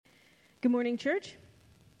Good morning, church.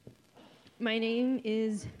 My name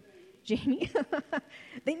is Jamie.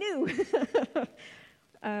 They knew.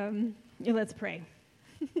 Let's pray.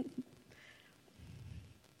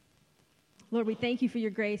 Lord, we thank you for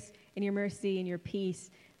your grace and your mercy and your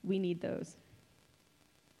peace. We need those.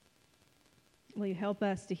 Will you help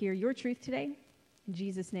us to hear your truth today? In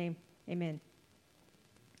Jesus' name, amen.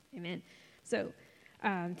 Amen. So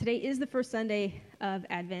today is the first Sunday of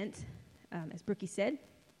Advent, as Brookie said.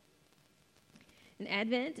 And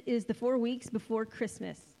Advent is the 4 weeks before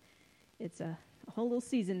Christmas. It's a whole little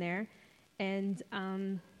season there. And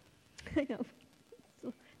I know,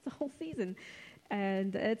 it's a whole season.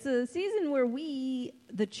 And it's a season where we,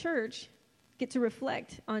 the church, get to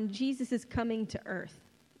reflect on Jesus' coming to earth,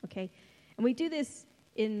 okay? And we do this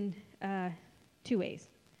in 2 ways,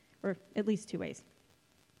 or at least 2 ways.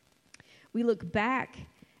 We look back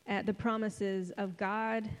at the promises of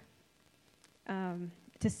God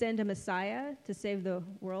to send a Messiah to save the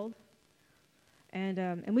world.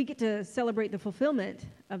 And we get to celebrate the fulfillment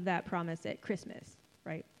of that promise at Christmas,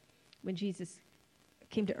 right? When Jesus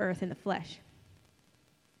came to earth in the flesh.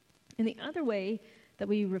 And the other way that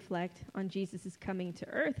we reflect on Jesus' coming to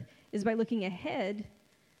earth is by looking ahead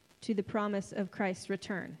to the promise of Christ's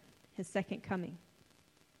return, his second coming.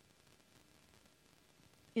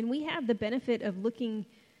 And we have the benefit of looking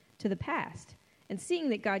to the past and seeing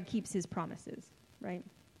that God keeps his promises, right?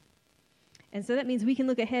 And so that means we can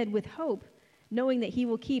look ahead with hope, knowing that he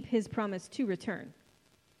will keep his promise to return,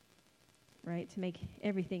 right? To make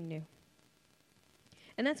everything new.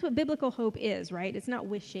 And that's what biblical hope is, right? It's not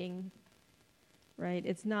wishing, right?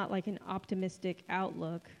 It's not like an optimistic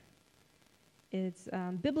outlook. It's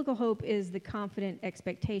biblical hope is the confident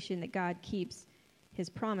expectation that God keeps his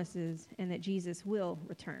promises and that Jesus will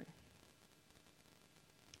return.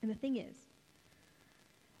 And the thing is,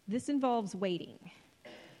 this involves waiting.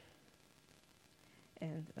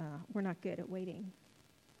 And we're not good at waiting.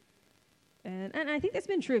 And I think that's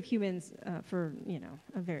been true of humans for,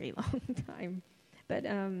 a very long time. But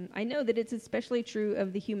I know that it's especially true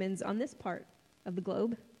of the humans on this part of the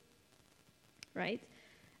globe, right?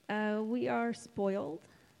 We are spoiled,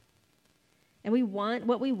 and we want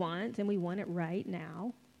what we want, and we want it right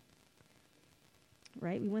now,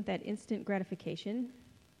 right? We want that instant gratification,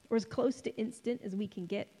 or as close to instant as we can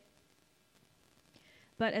get.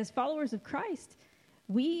 But as followers of Christ,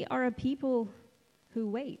 we are a people who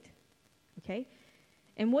wait, okay?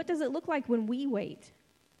 And what does it look like when we wait,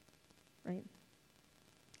 right?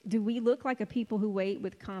 Do we look like a people who wait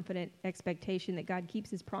with confident expectation that God keeps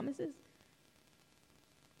his promises?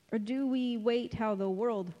 Or do we wait how the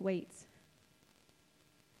world waits?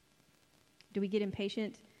 Do we get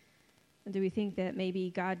impatient? And do we think that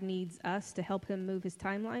maybe God needs us to help him move his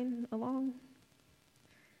timeline along?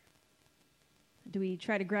 Do we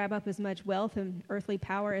try to grab up as much wealth and earthly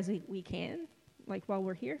power as we can, like while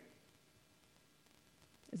we're here?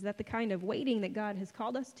 Is that the kind of waiting that God has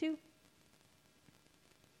called us to?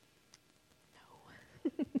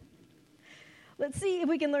 No. Let's see if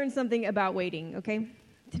we can learn something about waiting, okay?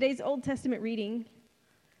 Today's Old Testament reading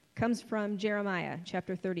comes from Jeremiah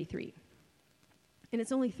chapter 33. And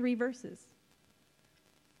it's only 3 verses.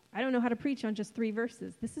 I don't know how to preach on just 3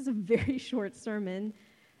 verses. This is a very short sermon.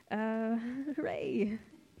 Hooray.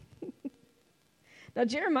 Now,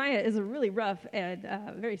 Jeremiah is a really rough and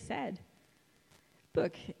very sad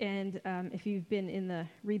book. And if you've been in the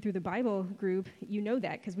Read Through the Bible group, you know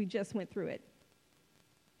that because we just went through it.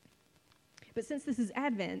 But since this is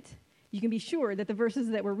Advent, you can be sure that the verses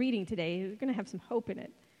that we're reading today are going to have some hope in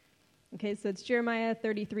it. Okay, so it's Jeremiah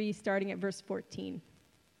 33, starting at verse 14.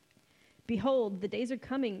 Behold, the days are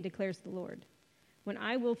coming, declares the Lord, when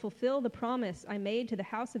I will fulfill the promise I made to the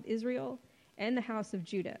house of Israel and the house of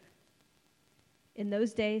Judah. In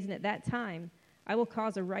those days and at that time, I will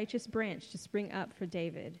cause a righteous branch to spring up for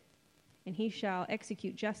David, and he shall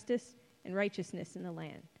execute justice and righteousness in the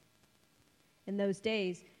land. In those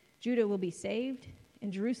days, Judah will be saved,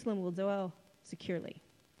 and Jerusalem will dwell securely.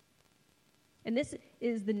 And this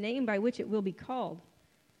is the name by which it will be called.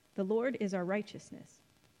 The Lord is our righteousness.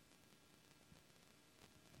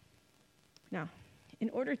 Now,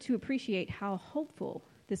 in order to appreciate how hopeful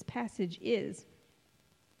this passage is,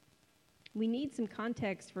 we need some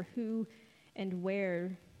context for who and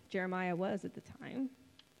where Jeremiah was at the time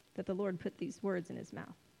that the Lord put these words in his mouth.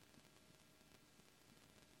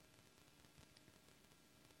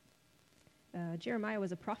 Jeremiah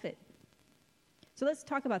was a prophet. So let's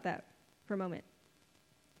talk about that for a moment.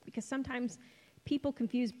 Because sometimes people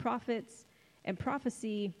confuse prophets and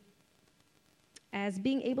prophecy as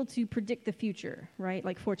being able to predict the future, right?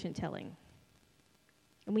 Like fortune telling.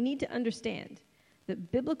 And we need to understand that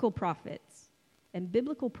biblical prophets and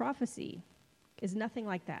biblical prophecy is nothing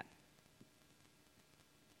like that.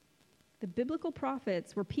 The biblical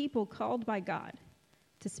prophets were people called by God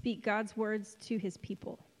to speak God's words to his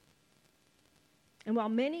people. And while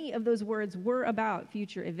many of those words were about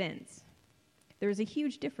future events, there is a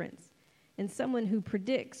huge difference in someone who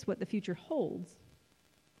predicts what the future holds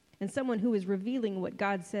and someone who is revealing what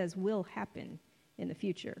God says will happen in the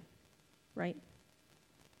future, right?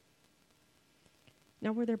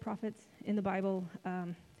 Now, were there prophets in the Bible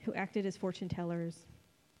who acted as fortune tellers?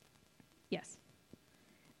 Yes.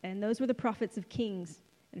 And those were the prophets of kings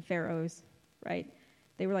and pharaohs, right?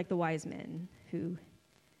 They were like the wise men who,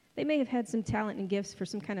 they may have had some talent and gifts for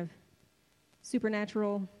some kind of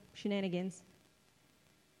supernatural shenanigans,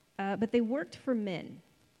 but they worked for men,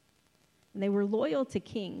 and they were loyal to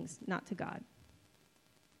kings, not to God.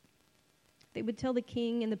 They would tell the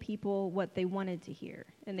king and the people what they wanted to hear,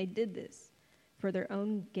 and they did this for their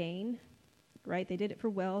own gain, right? They did it for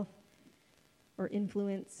wealth or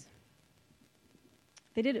influence.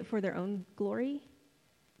 They did it for their own glory,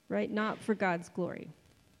 right? Not for God's glory.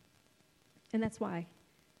 And that's why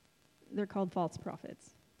they're called false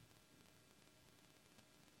prophets.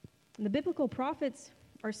 And the biblical prophets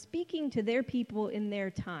are speaking to their people in their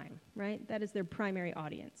time, right? That is their primary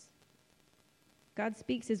audience. God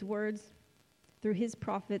speaks his words through his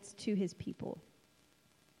prophets to his people.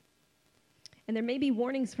 And there may be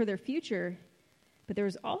warnings for their future, but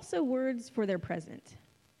there's also words for their present.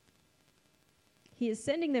 He is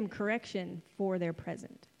sending them correction for their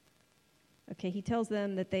present. Okay, he tells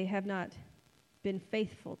them that they have not been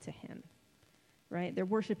faithful to him, right? They're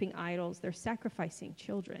worshiping idols. They're sacrificing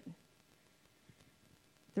children.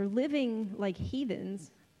 They're living like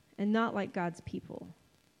heathens and not like God's people.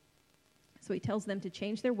 So he tells them to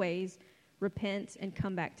change their ways, repent, and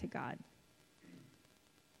come back to God.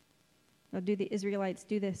 Now, do the Israelites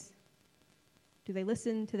do this? Do they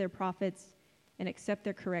listen to their prophets and accept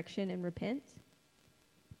their correction and repent?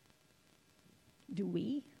 Do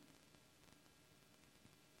we?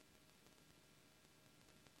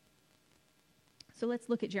 So let's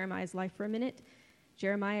look at Jeremiah's life for a minute.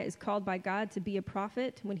 Jeremiah is called by God to be a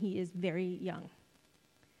prophet when he is very young.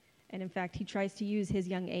 And in fact, he tries to use his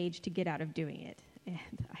young age to get out of doing it. And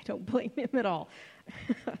I don't blame him at all.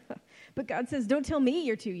 But God says, don't tell me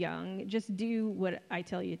you're too young. Just do what I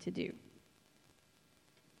tell you to do.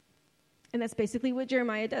 And that's basically what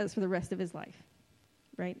Jeremiah does for the rest of his life,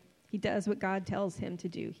 right? He does what God tells him to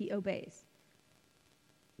do. He obeys.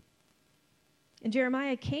 And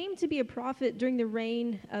Jeremiah came to be a prophet during the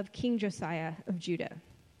reign of King Josiah of Judah.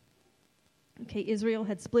 Okay, Israel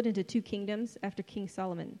had split into two kingdoms after King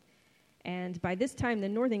Solomon. And by this time, the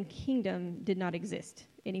northern kingdom did not exist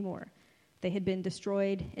anymore. They had been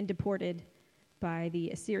destroyed and deported by the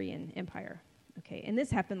Assyrian Empire. Okay, and this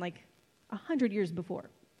happened like 100 years before,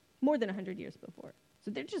 more than 100 years before. So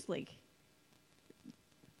they're just like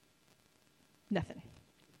nothing.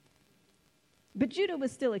 But Judah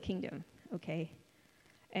was still a kingdom, okay?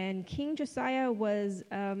 And King Josiah was,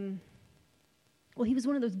 he was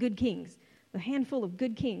one of those good kings, a handful of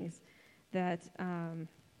good kings that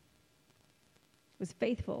was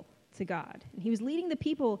faithful to God. And he was leading the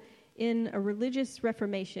people in a religious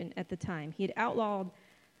reformation at the time. He had outlawed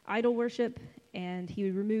idol worship, and he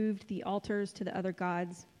had removed the altars to the other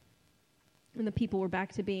gods, and the people were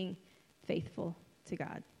back to being faithful to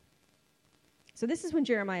God. So this is when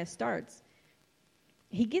Jeremiah starts.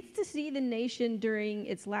 He gets to see the nation during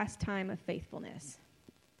its last time of faithfulness,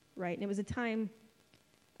 right? And it was a time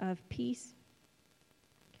of peace,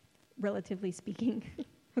 relatively speaking,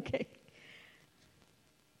 okay?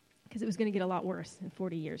 Because it was going to get a lot worse in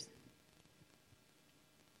 40 years.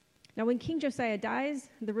 Now, when King Josiah dies,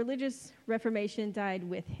 the religious reformation died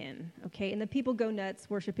with him, okay? And the people go nuts,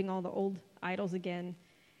 worshiping all the old idols again.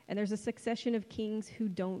 And there's a succession of kings who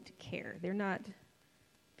don't care. They're not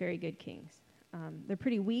very good kings. They're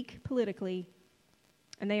pretty weak politically,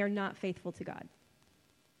 and they are not faithful to God.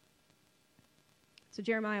 So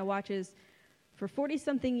Jeremiah watches for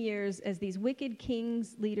 40-something years as these wicked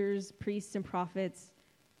kings, leaders, priests, and prophets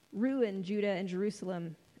ruin Judah and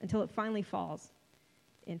Jerusalem until it finally falls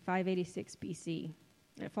in 586 BC,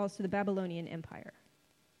 and it falls to the Babylonian Empire.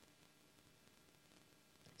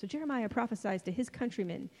 So Jeremiah prophesies to his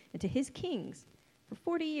countrymen and to his kings for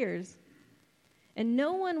 40 years, and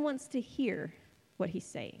no one wants to hear what he's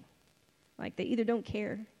saying. Like, they either don't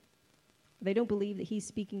care, or they don't believe that he's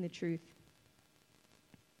speaking the truth.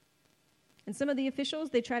 And some of the officials,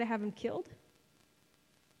 they try to have him killed,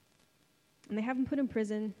 and they have him put in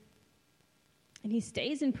prison, and he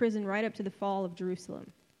stays in prison right up to the fall of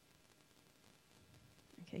Jerusalem.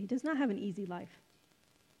 Okay, he does not have an easy life.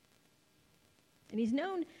 And he's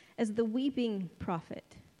known as the weeping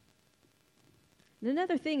prophet. And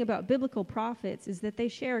another thing about biblical prophets is that they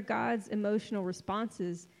share God's emotional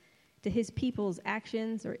responses to his people's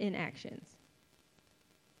actions or inactions.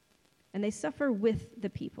 And they suffer with the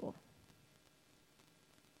people.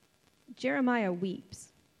 Jeremiah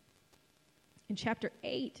weeps. In chapter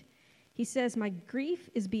 8, he says, "My grief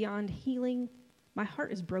is beyond healing. My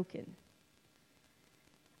heart is broken.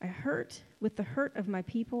 I hurt with the hurt of my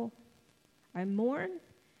people. I mourn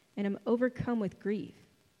and am overcome with grief.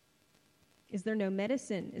 Is there no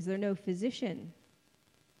medicine? Is there no physician?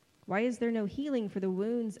 Why is there no healing for the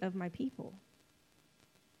wounds of my people?"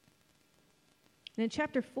 And in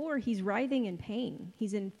chapter 4, he's writhing in pain.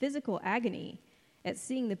 He's in physical agony at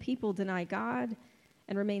seeing the people deny God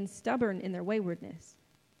and remain stubborn in their waywardness.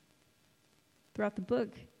 Throughout the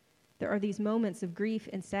book, there are these moments of grief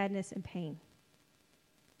and sadness and pain.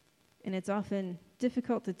 And it's often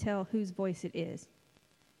difficult to tell whose voice it is.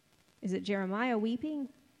 Is it Jeremiah weeping,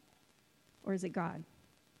 or is it God?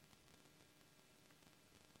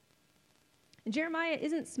 And Jeremiah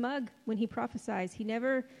isn't smug when he prophesies. He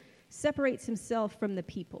never separates himself from the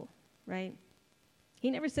people, right? He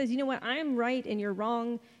never says, you know what, I'm right and you're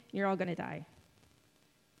wrong, and you're all going to die.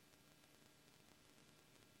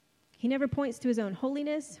 He never points to his own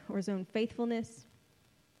holiness or his own faithfulness.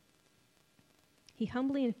 He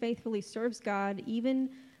humbly and faithfully serves God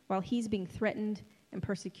even while he's being threatened and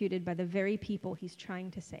persecuted by the very people he's trying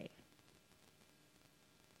to save.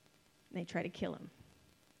 And they try to kill him.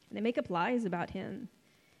 And they make up lies about him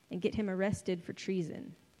and get him arrested for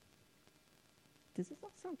treason. Does this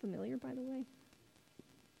all sound familiar, by the way?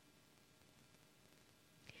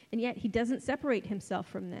 And yet he doesn't separate himself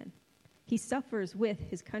from them. He suffers with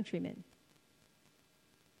his countrymen.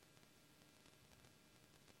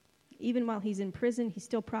 Even while he's in prison, he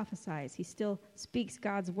still prophesies. He still speaks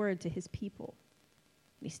God's word to his people.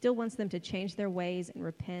 He still wants them to change their ways and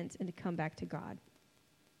repent and to come back to God.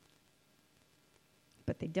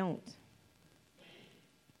 But they don't.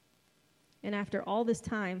 And after all this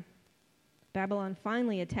time, Babylon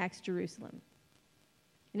finally attacks Jerusalem.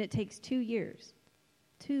 And it takes 2 years,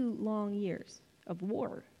 2 long years of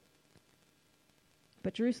war.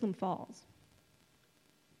 But Jerusalem falls.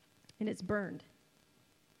 And it's burned.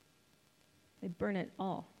 They burn it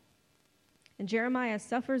all. And Jeremiah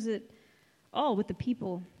suffers it all with the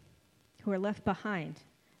people who are left behind,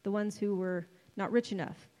 the ones who were not rich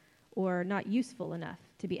enough or not useful enough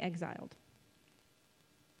to be exiled.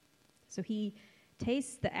 So he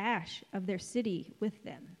tastes the ash of their city with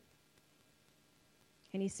them.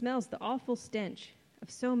 And he smells the awful stench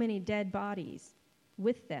of so many dead bodies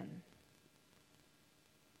with them.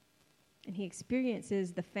 And he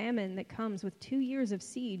experiences the famine that comes with 2 years of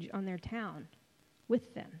siege on their town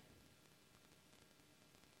with them.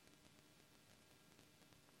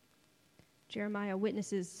 Jeremiah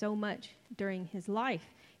witnesses so much during his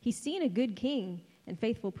life. He's seen a good king and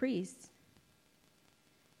faithful priests.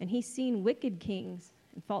 And he's seen wicked kings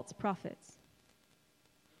and false prophets.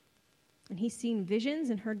 And he's seen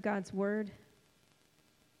visions and heard God's word.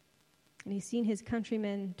 And he's seen his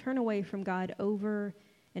countrymen turn away from God over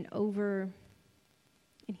and over,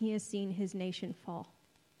 and he has seen his nation fall.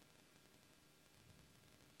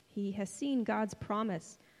 He has seen God's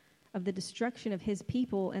promise of the destruction of his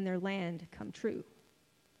people and their land come true,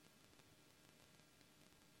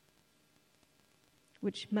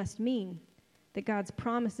 which must mean that God's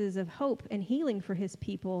promises of hope and healing for his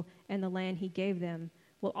people and the land he gave them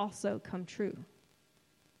will also come true.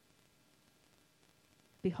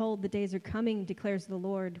 Behold, the days are coming, declares the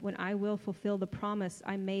Lord, when I will fulfill the promise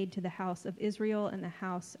I made to the house of Israel and the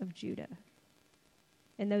house of Judah.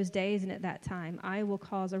 In those days and at that time, I will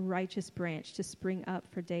cause a righteous branch to spring up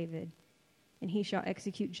for David, and he shall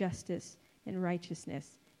execute justice and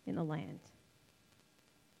righteousness in the land.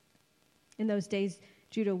 In those days,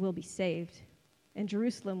 Judah will be saved, and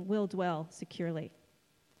Jerusalem will dwell securely.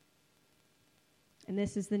 And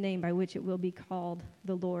this is the name by which it will be called,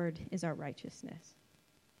 the Lord is our righteousness.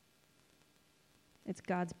 It's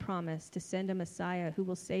God's promise to send a Messiah who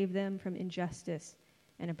will save them from injustice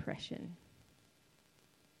and oppression.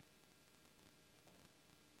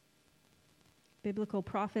 Biblical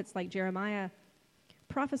prophets like Jeremiah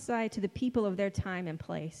prophesy to the people of their time and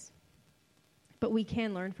place, but we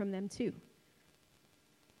can learn from them too.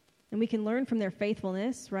 And we can learn from their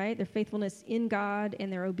faithfulness, right? Their faithfulness in God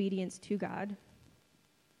and their obedience to God.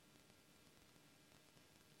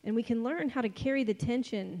 And we can learn how to carry the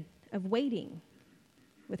tension of waiting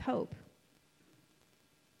with hope.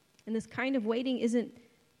 And this kind of waiting isn't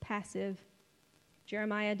passive.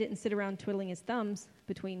 Jeremiah didn't sit around twiddling his thumbs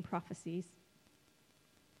between prophecies.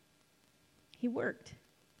 he worked.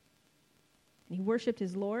 And he worshiped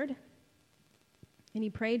his Lord, and he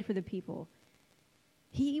prayed for the people.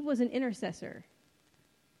 He was an intercessor,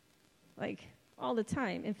 like all the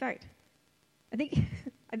time. In fact, I think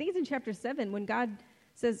it's in chapter 7 when God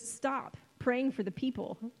says, stop praying for the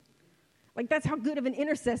people. Like, that's how good of an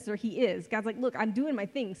intercessor he is. God's like, look, I'm doing my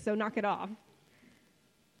thing, so knock it off.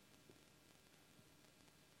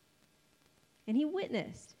 And he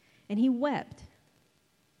witnessed, and he wept.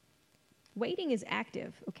 Waiting is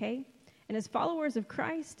active, okay? And as followers of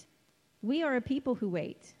Christ, we are a people who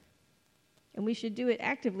wait. And we should do it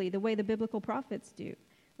actively the way the biblical prophets do,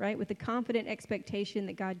 right? With the confident expectation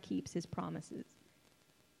that God keeps his promises.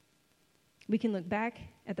 We can look back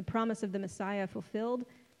at the promise of the Messiah fulfilled,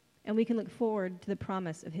 and we can look forward to the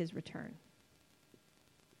promise of his return.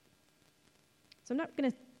 So I'm not going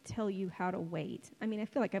to tell you how to wait. I mean, I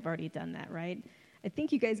feel like I've already done that, right? I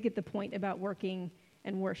think you guys get the point about working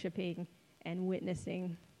and worshiping and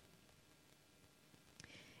witnessing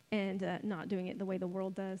and not doing it the way the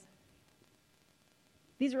world does.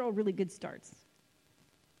 These are all really good starts.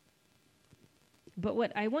 But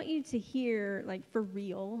what I want you to hear, like for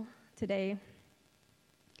real today,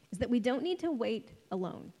 is that we don't need to wait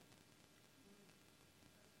alone.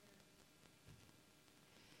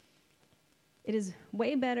 It is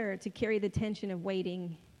way better to carry the tension of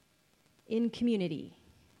waiting in community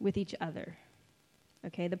with each other.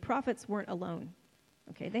 Okay, the prophets weren't alone.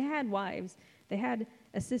 Okay, they had wives, they had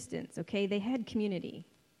assistants, okay, they had community.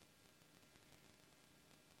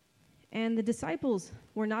 And the disciples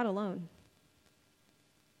were not alone.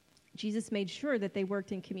 Jesus made sure that they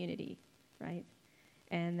worked in community, right?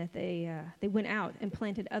 And that they went out and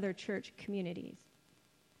planted other church communities.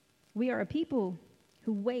 We are a people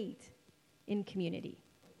who wait in community.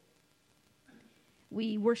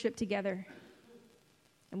 We worship together,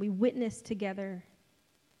 and we witness together,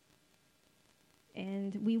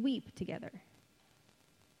 and we weep together,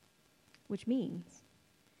 which means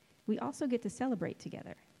we also get to celebrate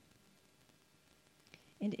together.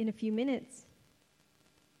 And in a few minutes,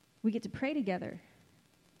 we get to pray together,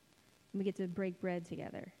 and we get to break bread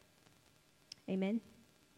together. Amen?